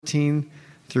14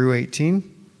 through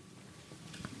 18.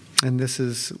 And this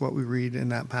is what we read in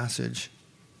that passage.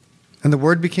 And the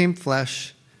Word became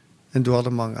flesh and dwelt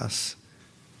among us.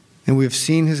 And we have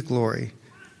seen his glory.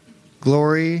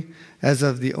 Glory as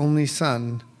of the only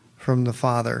Son from the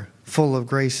Father, full of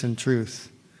grace and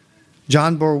truth.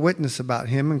 John bore witness about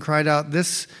him and cried out,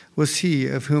 "This was he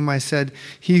of whom I said,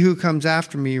 'He who comes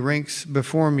after me ranks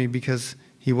before me because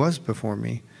he was before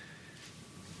me.'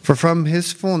 For from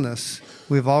his fullness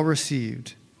we have all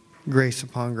received grace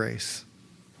upon grace.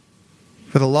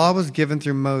 For the law was given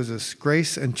through Moses,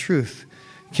 grace and truth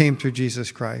came through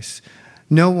Jesus Christ.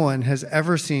 No one has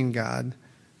ever seen God,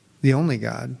 the only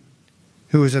God,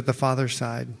 who is at the Father's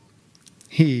side.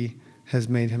 He has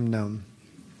made him known."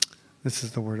 This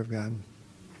is the word of God.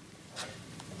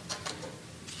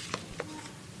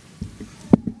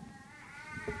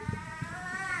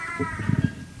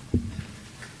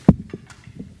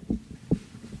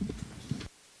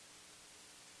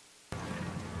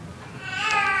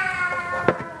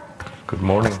 Good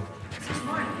morning.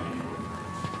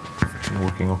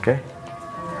 Working okay?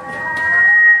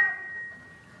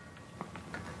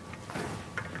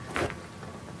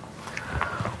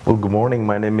 Well, good morning.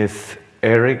 My name is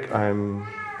Eric. I'm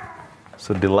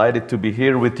so delighted to be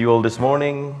here with you all this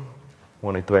morning.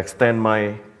 Wanted to extend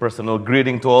my personal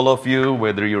greeting to all of you,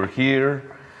 whether you're here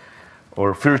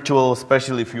or virtual,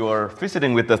 especially if you are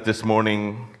visiting with us this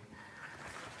morning.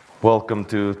 Welcome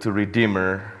to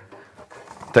Redeemer.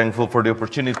 Thankful for the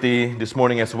opportunity this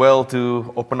morning as well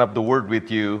to open up the Word with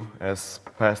you, as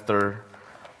Pastor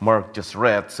Mark just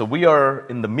read. So we are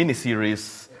in the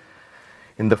mini-series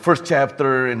in the first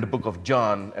chapter in the book of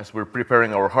John as we're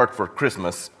preparing our heart for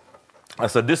Christmas.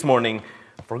 So this morning,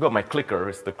 I forgot my clicker.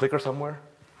 Is the clicker somewhere?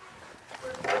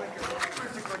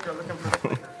 Where's the clicker? Looking for the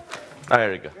clicker.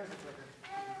 There you go.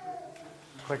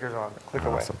 Clicker's on. Click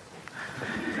away. Awesome.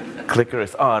 Clicker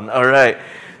is on. All right.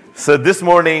 So this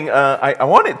morning, I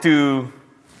wanted to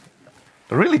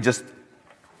really just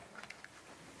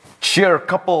share a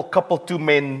couple two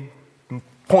main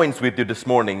points with you this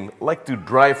morning. I'd like to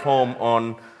drive home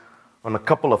on a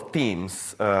couple of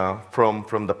themes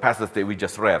from the passage that we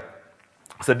just read.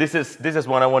 So this is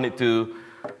what I wanted to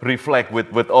reflect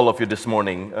with all of you this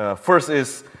morning. First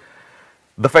is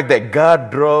the fact that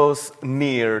God draws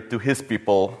near to his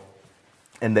people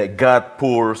and that God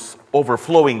pours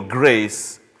overflowing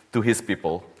grace to his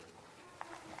people.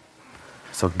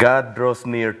 So God draws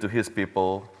near to his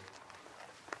people,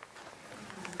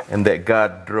 and that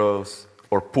God draws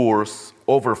or pours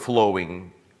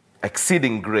overflowing,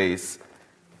 exceeding grace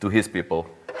to his people.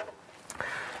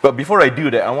 But before I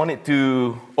do that, I wanted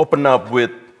to open up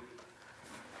with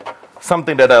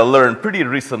something that I learned pretty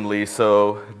recently.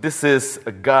 So this is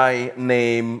a guy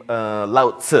named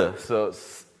Lao Tzu. So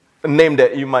a name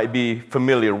that you might be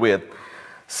familiar with.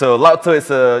 So Lao Tzu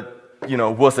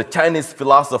was a Chinese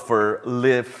philosopher,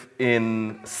 lived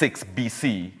in 6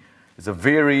 BC. He's a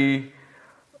very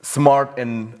smart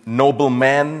and noble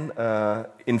man.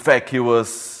 In fact, he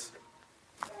was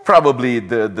probably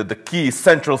the key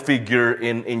central figure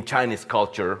in Chinese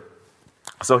culture.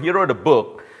 So he wrote a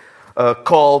book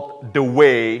called The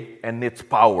Way and Its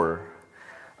Power.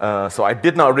 So I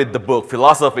did not read the book.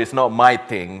 Philosophy is not my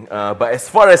thing. But as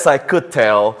far as I could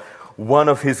tell, one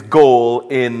of his goals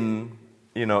in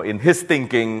his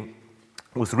thinking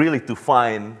was really to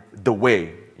find the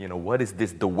way. What is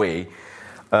this, the way?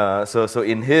 So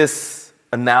in his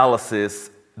analysis,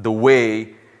 the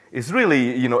way is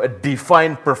really, a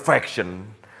defined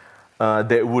perfection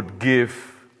that would give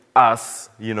us,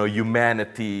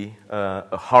 humanity,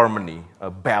 a harmony, a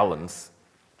balance.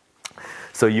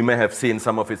 So you may have seen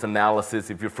some of his analysis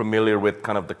if you're familiar with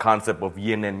kind of the concept of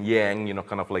yin and yang,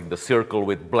 kind of like the circle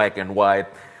with black and white.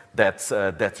 That's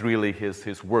really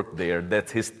his work there.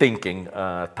 That's his thinking.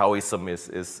 Taoism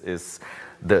is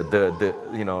the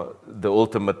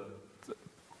ultimate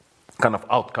kind of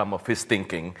outcome of his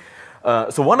thinking.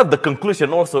 So one of the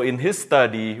conclusions also in his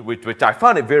study, which I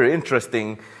found it very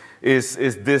interesting, is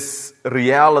this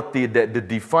reality that the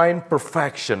divine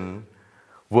perfection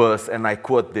was, and I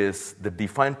quote this, the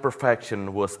divine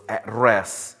perfection was at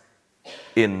rest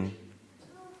in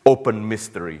open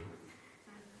mystery,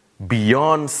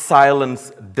 beyond silence,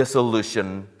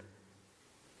 dissolution,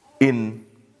 in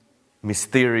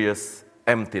mysterious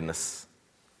emptiness.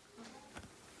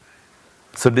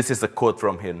 So this is a quote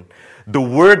from him. The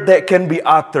word that can be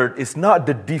uttered is not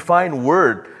the divine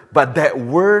word, but that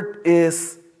word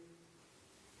is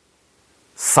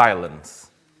silence.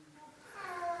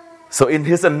 So in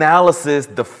his analysis,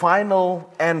 the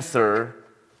final answer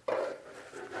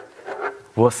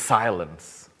was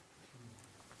silence.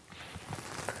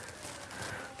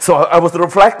 So I was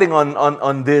reflecting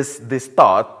on this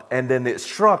thought, and then it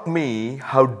struck me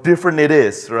how different it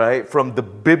is, right, from the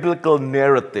biblical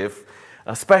narrative,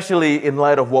 especially in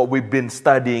light of what we've been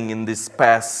studying in this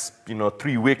past,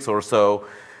 3 weeks or so.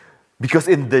 Because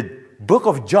in the book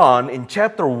of John, in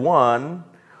chapter 1,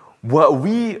 what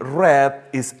we read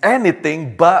is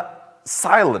anything but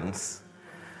silence.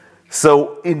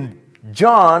 So in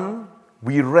John,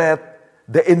 we read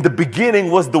that in the beginning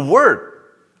was the Word.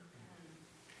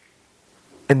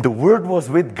 And the Word was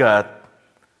with God.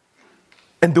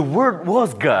 And the Word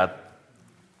was God.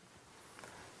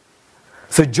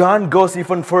 So John goes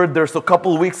even further. So a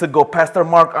couple weeks ago, Pastor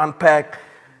Mark unpacked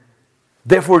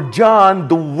that for John,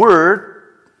 the Word,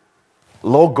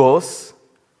 Logos,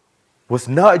 was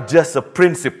not just a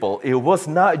principle. It was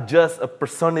not just a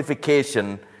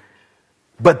personification.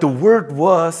 But the Word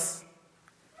was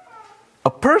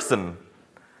a person,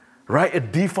 right? A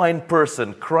divine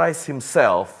person, Christ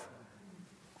Himself.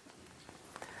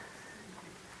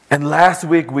 And last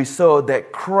week we saw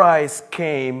that Christ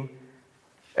came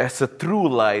as a true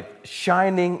light,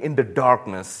 shining in the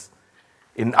darkness,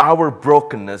 in our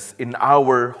brokenness, in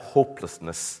our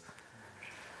hopelessness.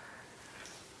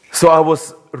 So I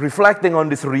was reflecting on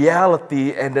this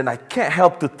reality, and then I can't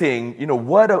help to think,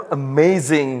 what an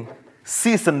amazing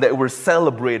season that we're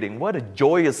celebrating. What a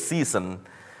joyous season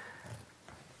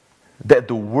that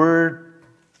the Word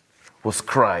was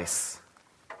Christ.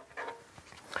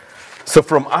 So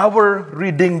from our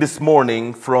reading this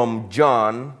morning from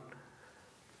John,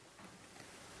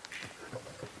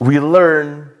 we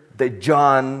learn that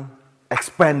John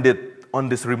expanded on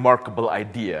this remarkable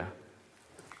idea.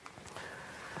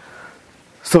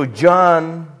 So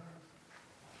John,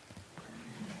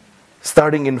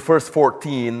 starting in verse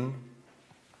 14,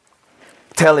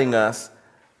 telling us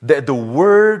that the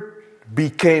Word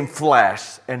became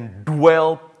flesh and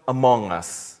dwelt among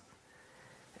us.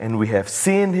 And we have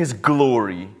seen His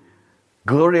glory,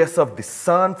 glorious of the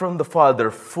Son from the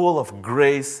Father, full of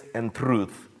grace and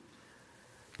truth.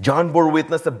 John bore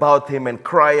witness about Him and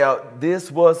cried out,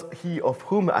 "This was He of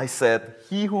whom I said,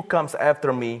 'He who comes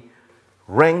after me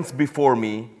ranks before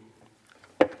me,'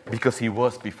 because He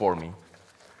was before me."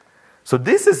 So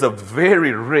this is a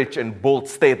very rich and bold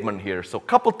statement here. So a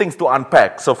couple things to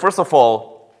unpack. So first of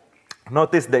all,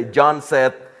 notice that John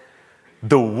said,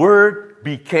 "The Word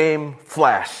became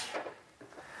flesh."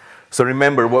 So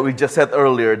remember what we just said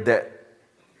earlier, that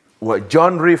what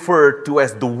John referred to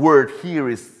as the Word here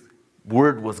is,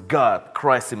 Word was God,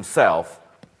 Christ Himself.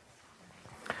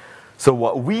 So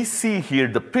what we see here,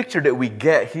 the picture that we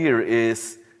get here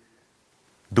is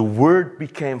the Word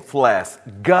became flesh,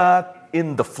 God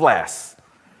in the flesh.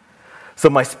 So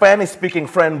my Spanish-speaking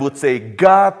friend would say,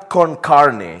 God con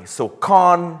carne. So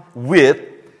con with,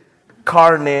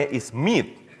 carne is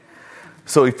meat.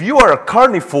 So if you are a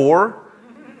carnivore,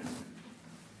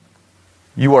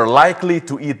 you are likely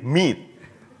to eat meat,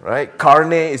 right?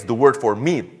 Carne is the word for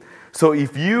meat. So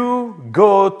if you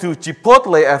go to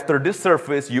Chipotle after this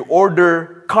service, you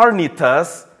order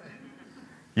carnitas,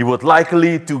 you would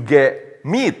likely to get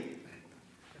meat,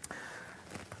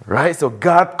 right? So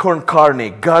God con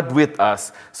carne, God with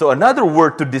us. So another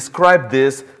word to describe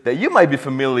this that you might be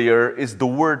familiar is the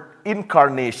word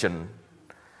incarnation.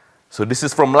 So this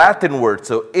is from Latin word.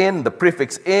 So in, the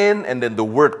prefix in, and then the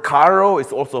word caro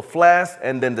is also flesh,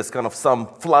 and then there's kind of some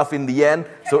fluff in the end.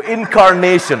 So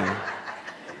incarnation.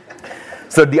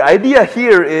 So the idea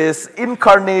here is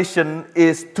incarnation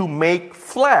is to make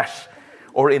flesh.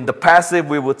 Or in the passive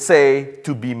we would say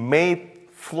to be made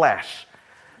flesh.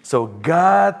 So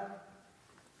God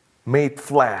made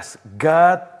flesh.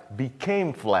 God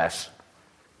became flesh.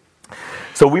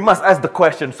 So we must ask the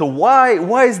question, so why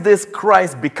is this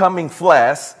Christ becoming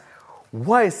flesh?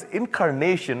 Why is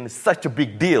incarnation such a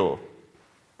big deal?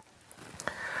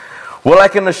 Well, I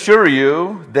can assure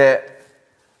you that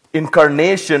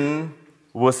incarnation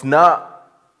was not,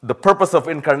 the purpose of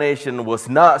incarnation was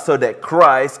not so that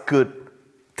Christ could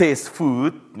taste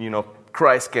food,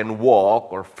 Christ can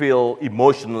walk or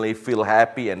emotionally feel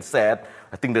happy and sad.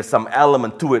 I think there's some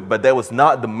element to it, but that was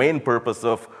not the main purpose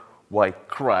of why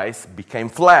Christ became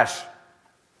flesh.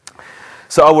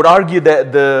 So I would argue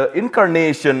that the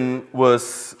incarnation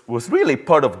was really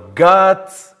part of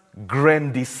God's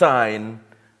grand design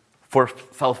for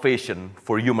salvation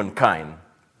for humankind.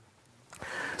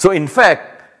 So in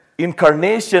fact,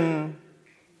 incarnation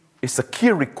is a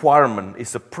key requirement,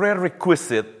 is a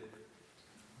prerequisite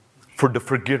for the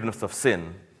forgiveness of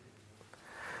sin.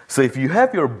 So if you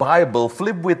have your Bible,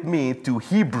 flip with me to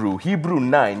Hebrew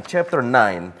 9, chapter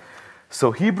 9.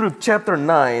 So Hebrew chapter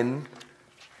 9,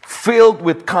 filled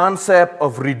with concept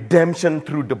of redemption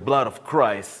through the blood of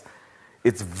Christ.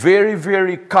 It's very,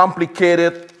 very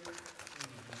complicated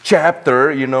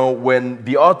chapter, when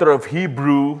the author of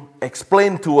Hebrew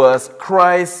explained to us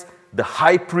Christ, the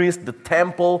high priest, the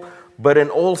temple, but then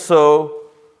also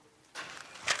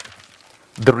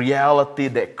the reality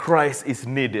that Christ is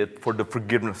needed for the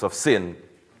forgiveness of sin.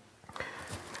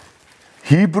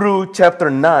 Hebrew chapter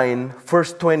 9,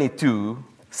 verse 22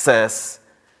 says,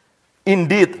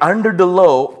 "Indeed, under the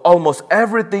law, almost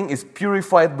everything is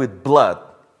purified with blood.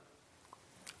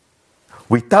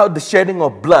 Without the shedding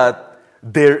of blood,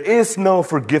 there is no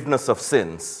forgiveness of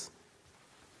sins."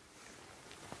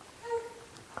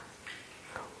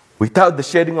 Without the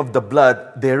shedding of the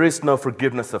blood, there is no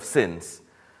forgiveness of sins.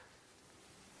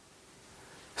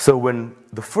 So when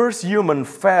the first human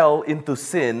fell into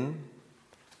sin,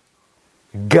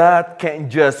 God can't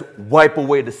just wipe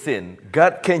away the sin.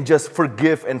 God can't just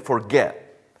forgive and forget.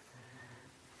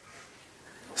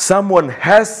 Someone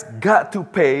has got to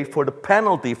pay for the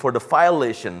penalty for the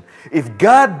violation. If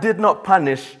God did not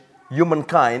punish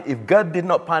humankind, if God did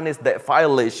not punish that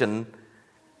violation,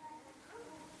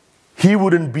 He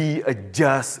wouldn't be a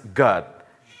just God.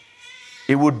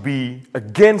 It would be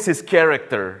against His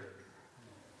character.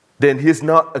 Then He's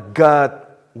not a God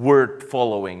worth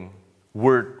following,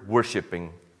 worth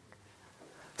worshiping.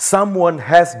 Someone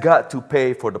has got to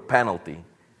pay for the penalty.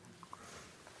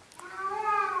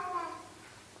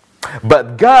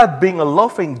 But God, being a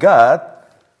loving God,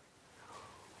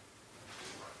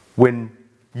 when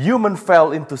human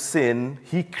fell into sin,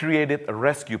 He created a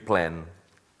rescue plan.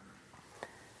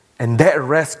 And that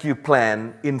rescue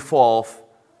plan involved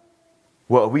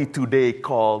what we today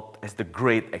call as the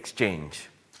Great Exchange.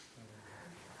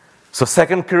 So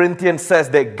 2 Corinthians says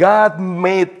that God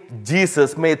made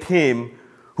Him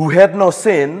who had no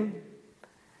sin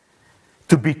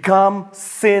to become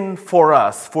sin for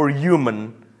us, for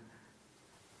human.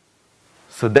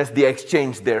 So that's the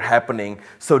exchange there happening.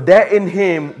 So that in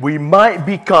Him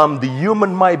the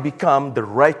human might become the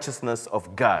righteousness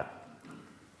of God.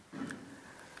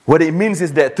 What it means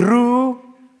is that through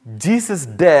Jesus'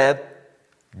 death,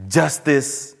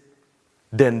 justice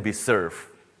then be served.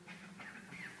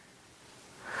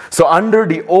 So under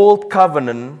the old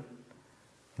covenant,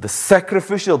 the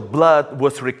sacrificial blood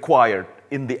was required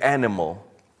in the animal.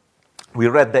 We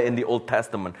read that in the Old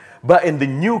Testament. But in the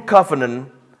new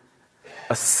covenant,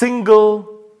 a single,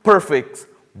 perfect,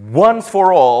 once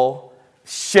for all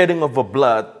shedding of a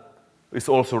blood is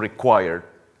also required.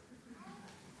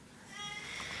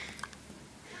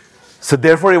 So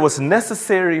therefore, it was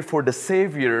necessary for the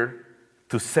Savior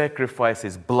to sacrifice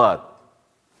His blood.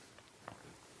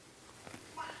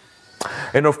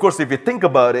 And of course, if you think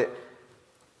about it,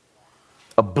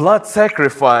 a blood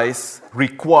sacrifice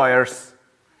requires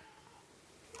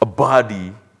a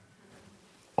body,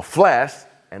 a flesh,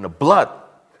 and a blood.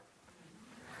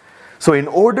 So in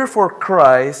order for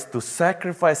Christ to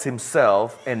sacrifice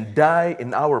Himself and die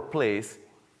in our place,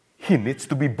 He needs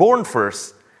to be born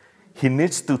first. He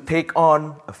needs to take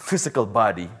on a physical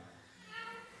body.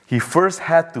 He first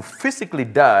had to physically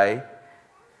die,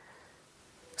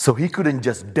 so He couldn't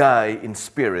just die in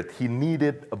spirit. He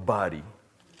needed a body.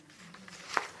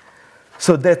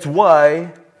 So that's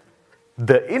why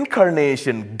the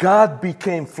incarnation, God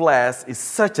became flesh, is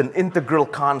such an integral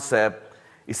concept,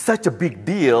 is such a big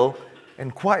deal,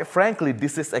 and quite frankly,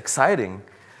 this is exciting.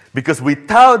 Because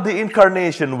without the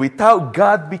incarnation, without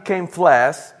God became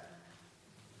flesh,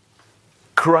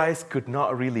 Christ could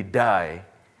not really die.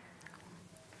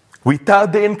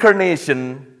 Without the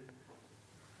incarnation,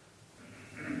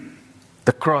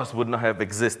 the cross would not have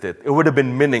existed. It would have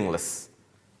been meaningless.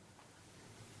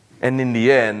 And in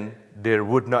the end, there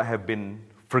would not have been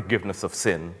forgiveness of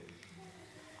sin.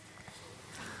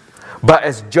 But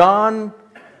as John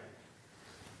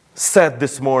said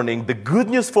this morning, the good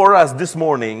news for us this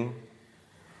morning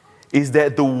is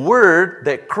that the Word,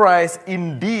 that Christ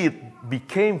indeed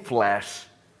became flesh,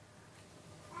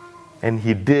 and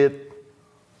He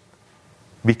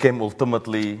became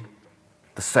ultimately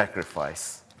the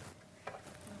sacrifice.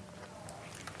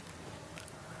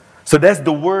 So that's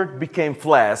the Word became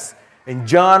flesh. And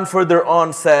John further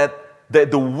on said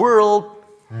that the world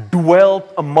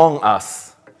dwelt among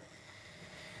us.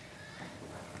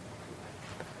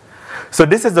 So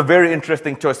this is a very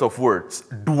interesting choice of words,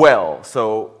 dwell.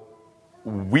 So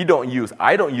I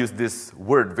don't use this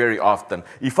word very often.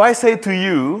 If I say to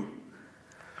you,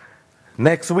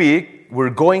 next week, we're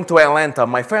going to Atlanta,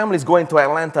 my family is going to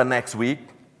Atlanta next week,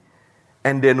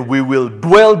 and then we will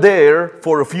dwell there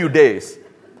for a few days,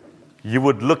 you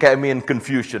would look at me in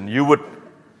confusion. You would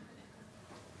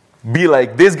be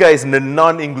like, this guy is a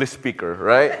non-English speaker,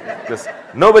 right? Because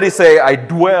nobody say, I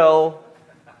dwell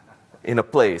in a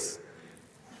place.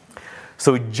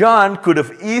 So John could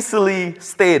have easily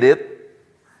stated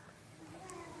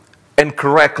and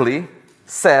correctly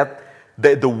said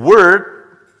that the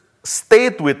Word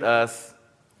stayed with us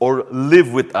or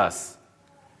lived with us.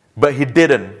 But he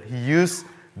didn't. He used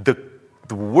the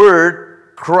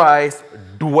word Christ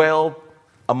dwelled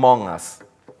among us.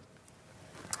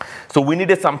 So we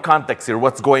needed some context here,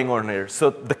 what's going on here. So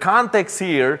the context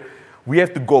here, we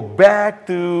have to go back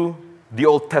to the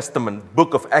Old Testament,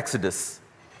 book of Exodus.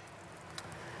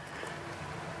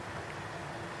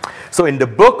 So in the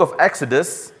book of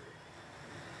Exodus,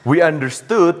 we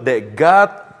understood that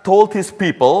God told his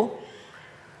people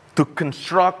to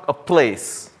construct a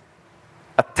place,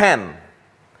 a tent.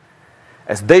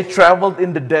 As they traveled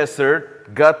in the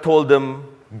desert, God told them,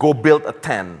 go build a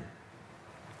tent.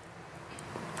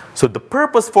 So the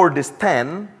purpose for this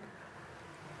tent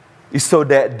is so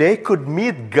that they could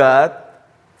meet God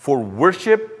for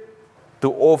worship,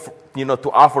 to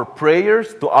offer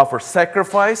prayers, to offer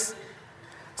sacrifice.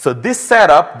 So this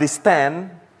setup, this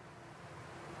tent,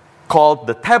 called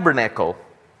the tabernacle.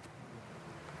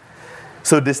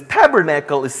 So this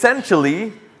tabernacle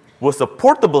essentially was a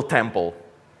portable temple.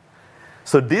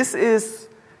 So this is,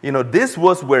 this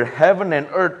was where heaven and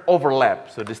earth overlap.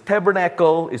 So this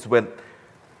tabernacle is when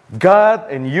God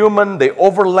and human, they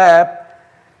overlap.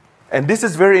 And this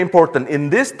is very important. In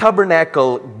this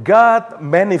tabernacle, God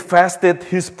manifested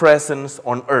his presence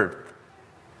on earth.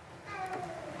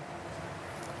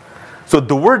 So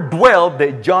the word dwell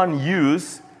that John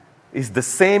used is the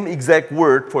same exact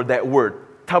word for that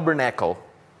word, tabernacle.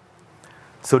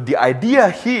 So the idea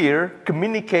here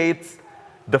communicates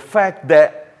the fact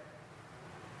that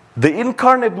the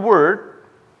incarnate Word,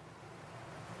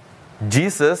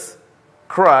 Jesus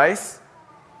Christ,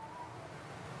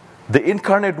 the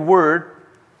incarnate Word,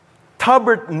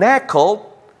 tabernacled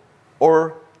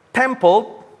or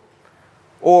templed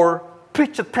or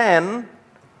pitched a tent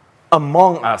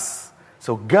among us.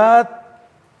 So God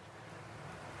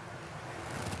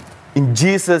in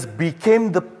Jesus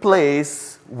became the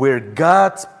place where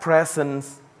God's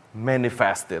presence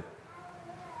manifested.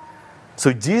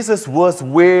 So Jesus was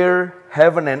where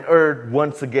heaven and earth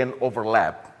once again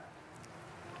overlap.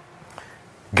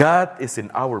 God is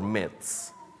in our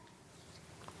midst.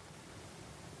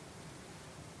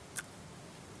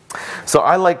 So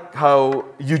I like how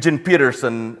Eugene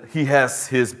Peterson, he has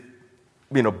his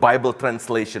Bible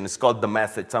translation. It's called The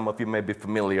Message. Some of you may be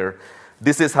familiar.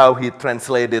 This is how he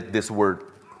translated this word,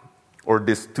 or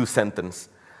this two sentences.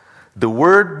 The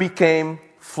Word became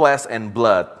flesh and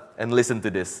blood. And listen to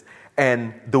this.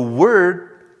 And the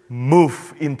Word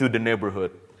moved into the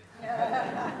neighborhood.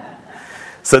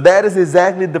 So that is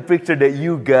exactly the picture that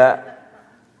you got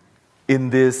in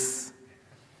this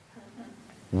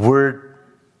Word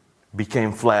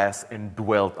became flesh and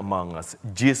dwelt among us.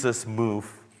 Jesus moved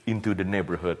into the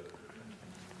neighborhood.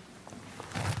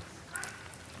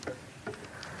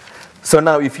 So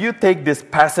now, if you take this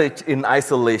passage in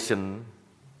isolation,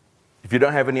 if you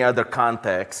don't have any other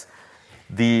context,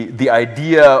 the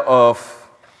idea of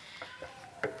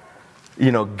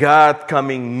God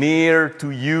coming near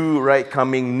to you, right,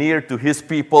 coming near to his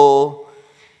people,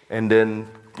 and then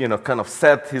kind of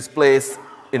set his place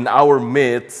in our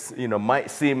midst, might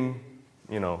seem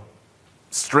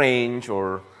strange,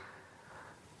 or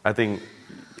I think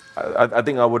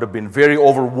I would have been very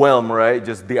overwhelmed, right?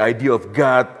 Just the idea of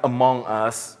God among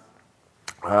us,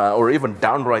 or even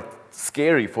downright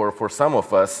scary for some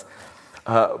of us.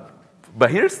 But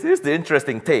here's the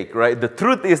interesting take, right? The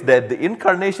truth is that the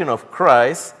incarnation of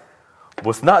Christ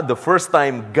was not the first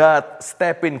time God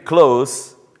stepped in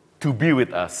close to be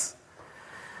with us.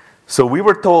 So we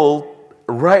were told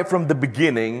right from the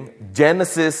beginning, in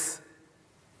Genesis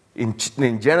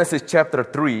chapter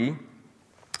 3,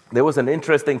 there was an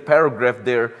interesting paragraph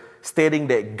there stating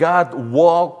that God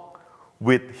walked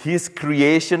with his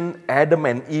creation, Adam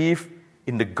and Eve,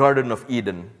 in the Garden of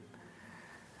Eden.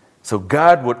 So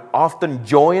God would often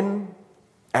join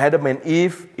Adam and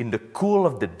Eve in the cool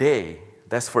of the day.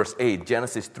 That's verse 8,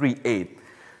 Genesis 3:8.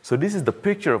 So this is the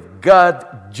picture of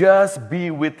God just be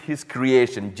with his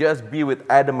creation, just be with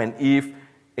Adam and Eve,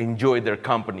 enjoy their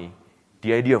company.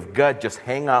 The idea of God just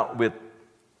hang out with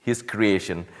his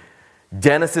creation.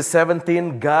 Genesis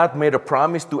 17, God made a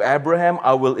promise to Abraham,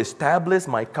 I will establish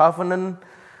my covenant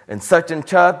and such.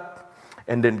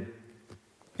 And then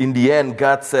in the end,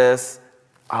 God says,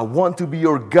 I want to be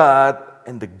your God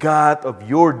and the God of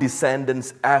your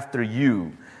descendants after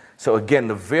you. So again,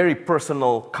 a very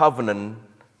personal covenant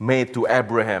made to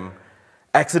Abraham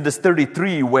Exodus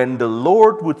 33, when the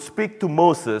Lord would speak to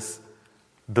Moses,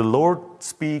 the Lord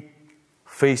speak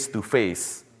face to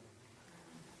face,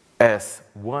 as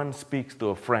one speaks to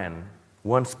a friend,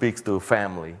 one speaks to a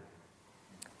family.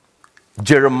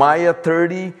 Jeremiah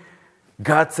 30,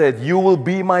 God said, "You will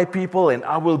be my people and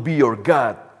I will be your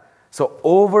God." So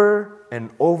over and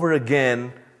over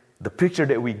again, the picture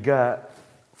that we got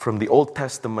from the Old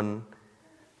Testament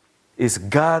is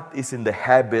God is in the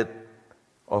habit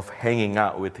of hanging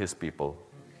out with his people.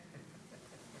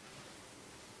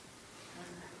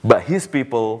 But his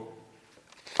people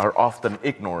are often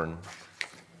ignorant.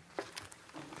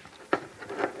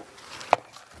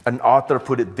 An author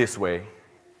put it this way: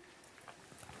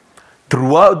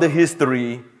 throughout the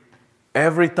history,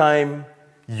 every time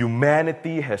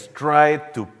humanity has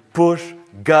tried to push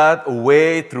God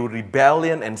away through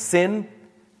rebellion and sin,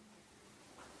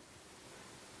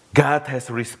 God has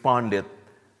responded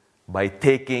by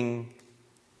taking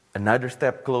another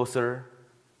step closer,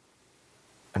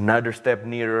 another step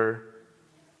nearer,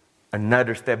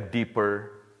 another step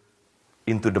deeper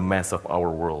into the mess of our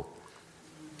world.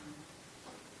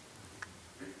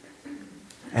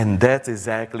 And that's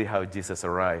exactly how Jesus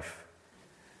arrived.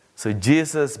 So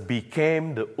Jesus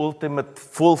became the ultimate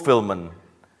fulfillment,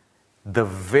 the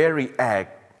very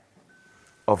act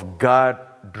of God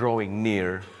drawing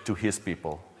near to his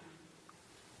people.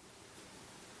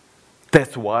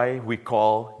 That's why we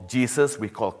call Jesus, we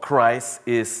call Christ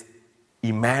is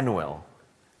Immanuel,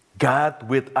 God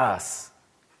with us.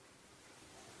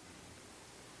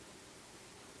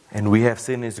 And we have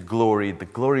seen his glory, the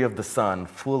glory of the Son,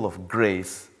 full of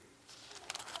grace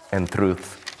and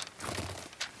truth.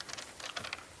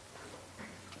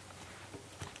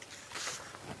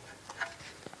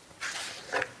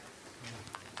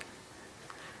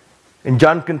 And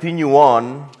John continues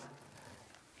on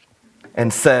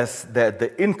and says that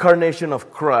the incarnation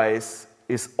of Christ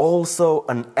is also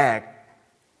an act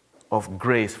of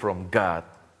grace from God.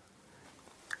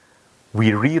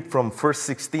 We read from verse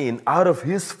 16, out of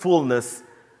his fullness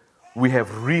we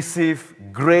have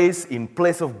received grace in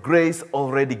place of grace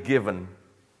already given.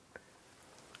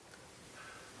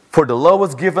 For the law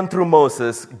was given through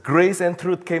Moses, grace and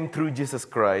truth came through Jesus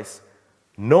Christ.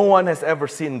 No one has ever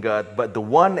seen God, but the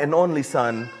one and only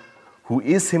Son, who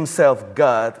is himself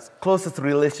God's closest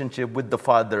relationship with the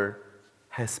Father,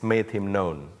 has made him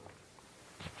known.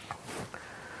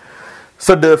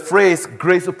 So the phrase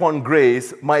grace upon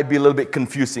grace might be a little bit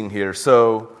confusing here.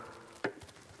 So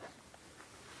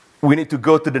we need to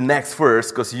go to the next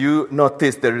verse, because you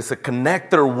notice there is a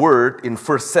connector word in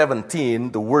verse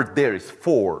 17. The word there is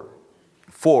for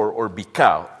or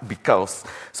because.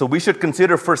 So we should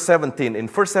consider verse 17. In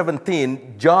verse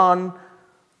 17, John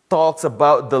talks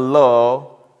about the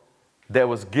law that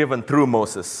was given through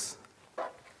Moses.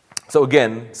 So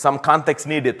again, some context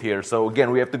needed here. So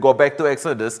again, we have to go back to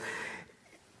Exodus.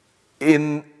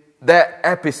 In that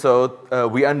episode,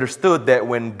 we understood that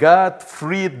when God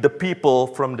freed the people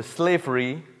from the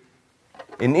slavery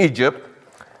in Egypt,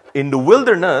 in the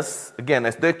wilderness, again,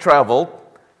 as they traveled,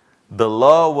 the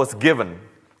law was given.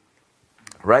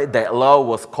 Right? That law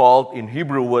was called in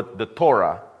Hebrew word the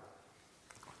Torah.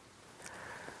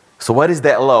 So what is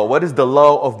that law? What is the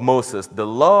law of Moses? The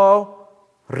law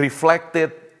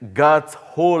reflected God's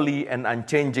holy and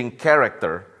unchanging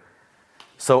character.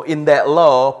 So in that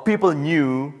law, people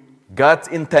knew God's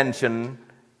intention,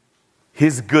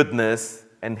 his goodness,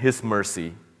 and his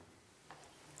mercy.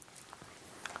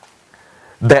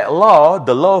 That law,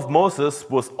 the law of Moses,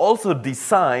 was also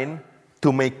designed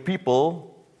to make people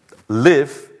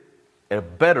live a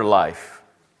better life.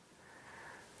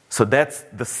 So that's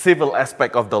the civil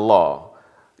aspect of the law.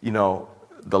 You know,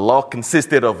 the law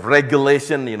consisted of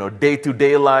regulation,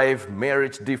 day-to-day life,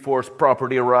 marriage, divorce,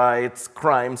 property rights,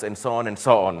 crimes, and so on and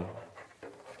so on.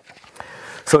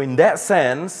 So in that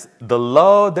sense, the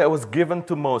law that was given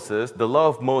to Moses, the law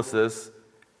of Moses,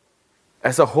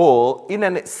 as a whole, in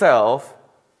and itself,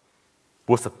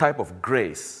 was a type of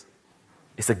grace.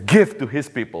 It's a gift to his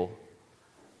people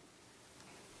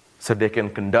so they can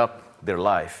conduct their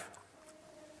life.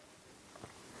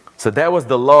 So that was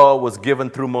the law was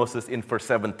given through Moses in verse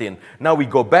 17. Now we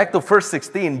go back to verse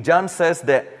 16. John says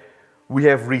that we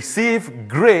have received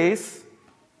grace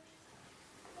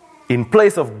in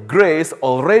place of grace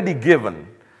already given.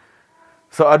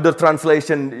 So other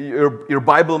translation, your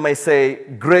Bible may say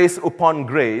grace upon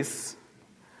grace.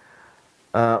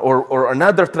 Or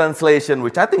another translation,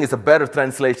 which I think is a better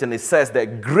translation, it says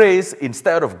that grace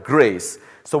instead of grace.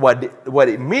 So what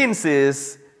it means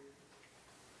is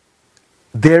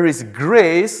there is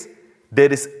grace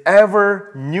that is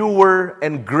ever newer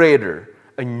and greater.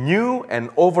 a new and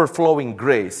overflowing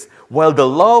grace. While the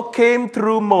law came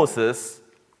through Moses,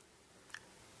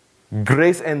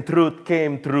 grace and truth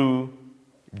came through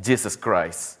Jesus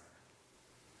Christ.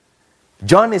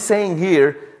 John is saying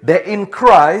here that in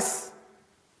Christ,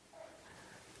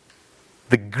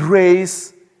 the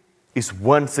grace is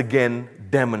once again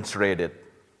demonstrated.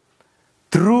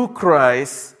 Through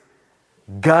Christ,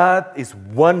 God is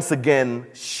once again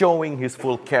showing His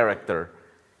full character,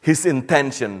 His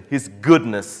intention, His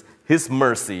goodness, His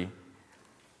mercy,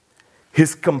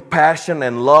 His compassion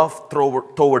and love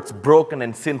towards broken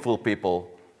and sinful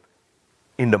people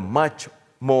in a much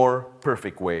more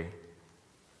perfect way.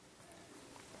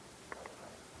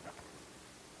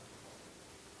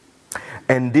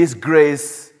 And this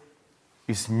grace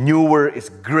is newer, is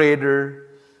greater,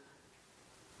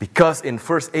 because in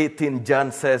verse 18,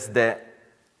 John says that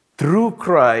through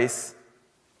Christ,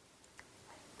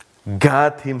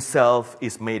 God Himself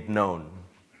is made known.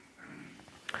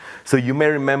 So you may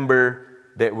remember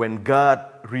that when God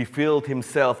revealed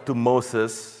Himself to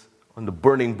Moses on the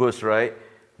burning bush, right?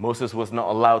 Moses was not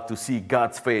allowed to see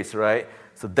God's face, right?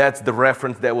 So that's the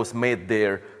reference that was made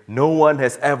there. No one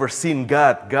has ever seen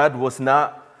God. God was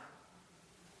not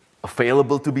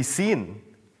available to be seen.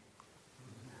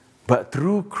 But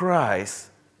through Christ,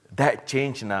 that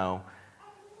changed now.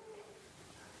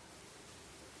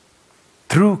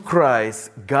 Through Christ,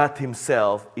 God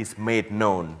Himself is made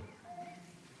known.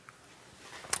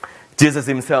 Jesus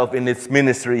Himself in His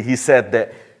ministry, He said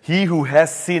that He who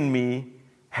has seen me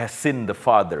has seen the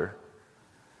Father.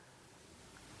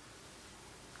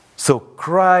 So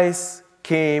Christ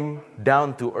came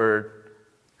down to earth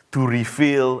to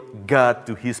reveal God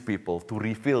to His people, to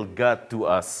reveal God to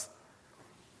us.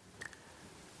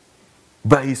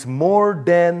 But He's more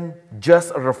than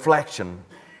just a reflection.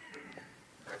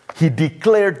 He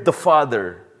declared the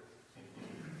Father,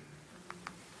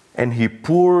 and He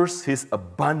pours His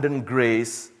abundant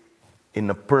grace in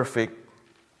a perfect,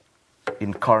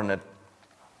 incarnate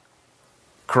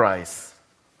Christ,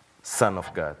 Son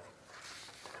of God.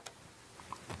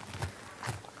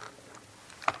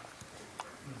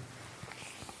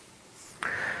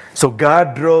 So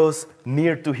God draws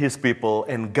near to His people,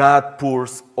 and God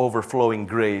pours overflowing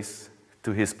grace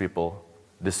to His people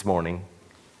this morning.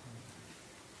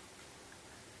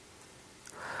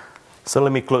 So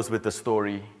let me close with a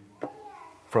story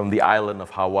from the island of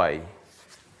Hawaii.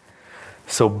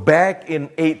 So back in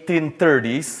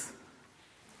 1830s,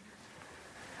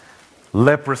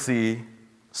 leprosy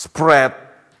spread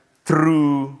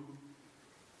through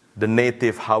the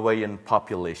native Hawaiian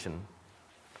population,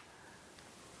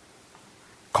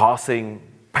 causing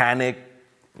panic,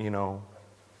 a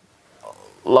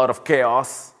lot of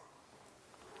chaos.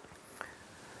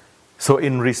 So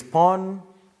in response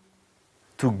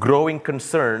to growing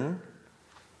concern,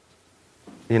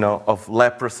 of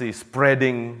leprosy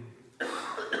spreading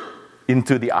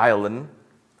into the island,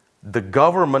 the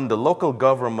local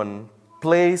government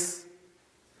placed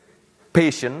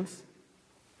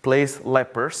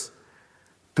lepers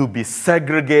to be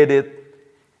segregated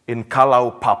in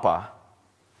Kalaupapa.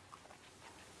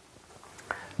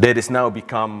 That has now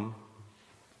become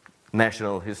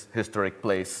National Historic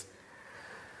Place.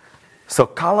 So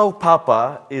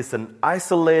Kalaupapa is an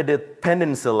isolated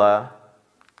peninsula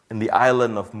in the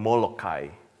island of Molokai.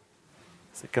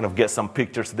 So you kind of get some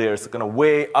pictures there. It's kind of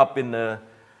way up in the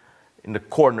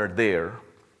corner there.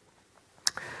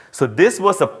 So this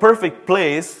was a perfect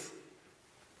place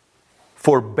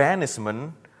for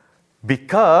banishment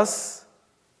because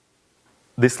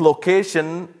this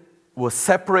location was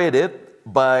separated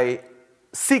by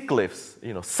sea cliffs.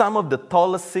 Some of the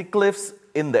tallest sea cliffs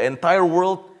in the entire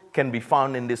world can be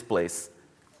found in this place.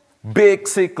 Big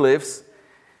sea cliffs,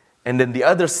 and then the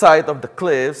other side of the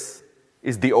cliffs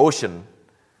is the ocean.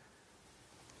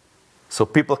 So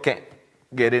people can't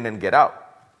get in and get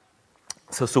out.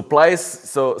 So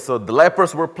the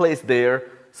lepers were placed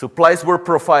there, supplies were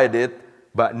provided,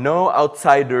 but no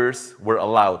outsiders were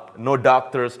allowed. No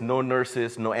doctors, no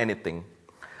nurses, no anything.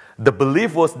 The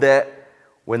belief was that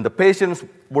when the patients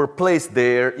were placed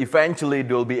there, eventually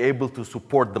they'll be able to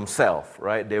support themselves,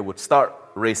 right? They would start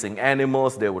raising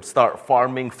animals, they would start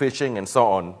farming, fishing, and so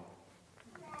on.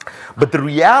 But the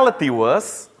reality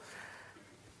was,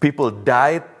 people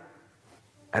died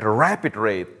at a rapid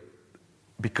rate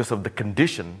because of the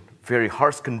condition, very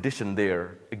harsh condition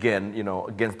there. Again,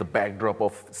 against the backdrop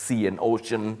of sea and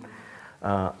ocean,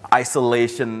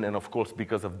 isolation, and of course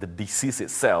because of the disease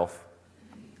itself.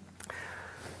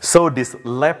 So this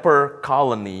leper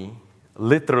colony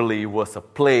literally was a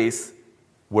place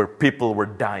where people were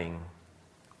dying.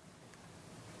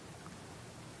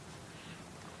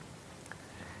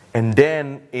 And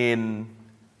then in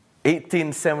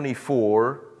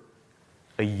 1874,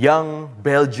 a young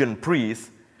Belgian priest,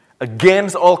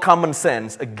 against all common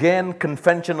sense, against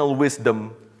conventional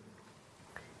wisdom,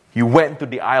 he went to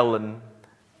the island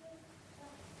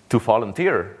to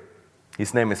volunteer.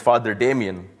 His name is Father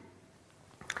Damien.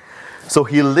 So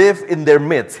he lived in their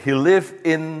midst. He lived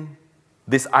in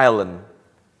this island.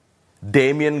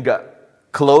 Damien got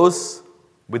close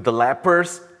with the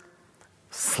lepers,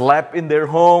 slept in their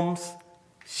homes,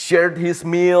 shared his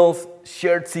meals,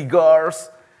 shared cigars,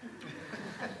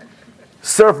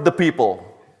 served the people,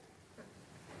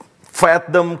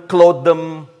 fed them, clothed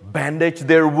them, bandaged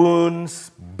their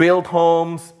wounds, built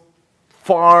homes,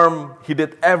 farm. He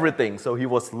did everything. So he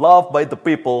was loved by the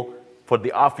people for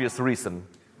the obvious reason.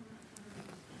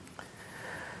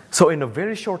 So in a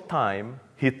very short time,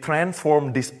 he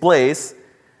transformed this place,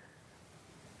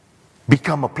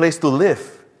 become a place to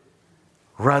live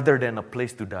rather than a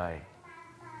place to die.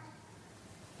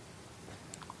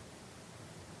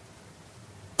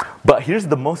 But here's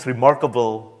the most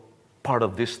remarkable part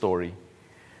of this story.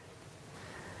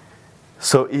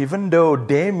 So even though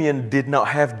Damien did not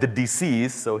have the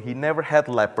disease, so he never had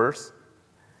lepers,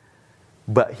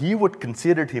 but he would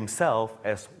consider himself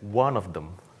as one of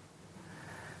them.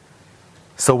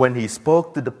 So when he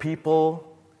spoke to the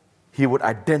people, he would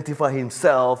identify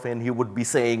himself and he would be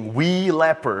saying, "We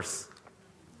lepers."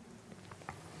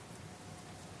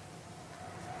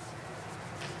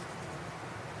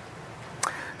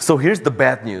 So here's the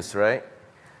bad news, right?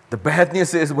 The bad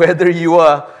news is whether you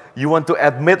want to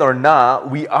admit or not,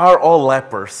 we are all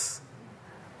lepers.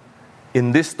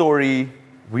 In this story,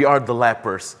 we are the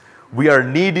lepers. We are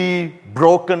needy,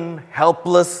 broken,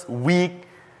 helpless, weak.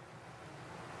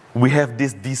 We have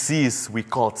this disease we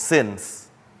call sins.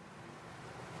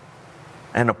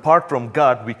 And apart from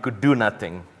God, we could do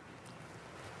nothing.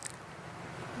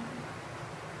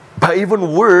 But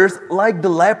even worse, like the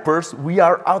lepers, we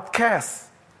are outcasts.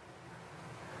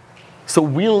 So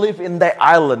we live in that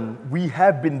island. We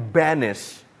have been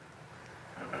banished.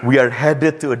 We are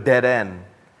headed to a dead end.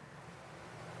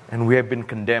 And we have been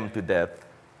condemned to death.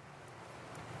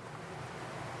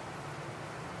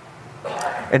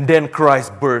 And then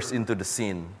Christ burst into the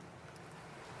scene.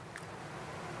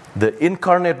 The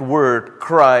incarnate Word,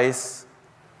 Christ,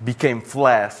 became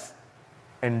flesh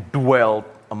and dwelt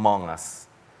among us.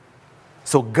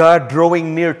 So God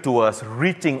drawing near to us,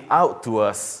 reaching out to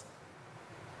us,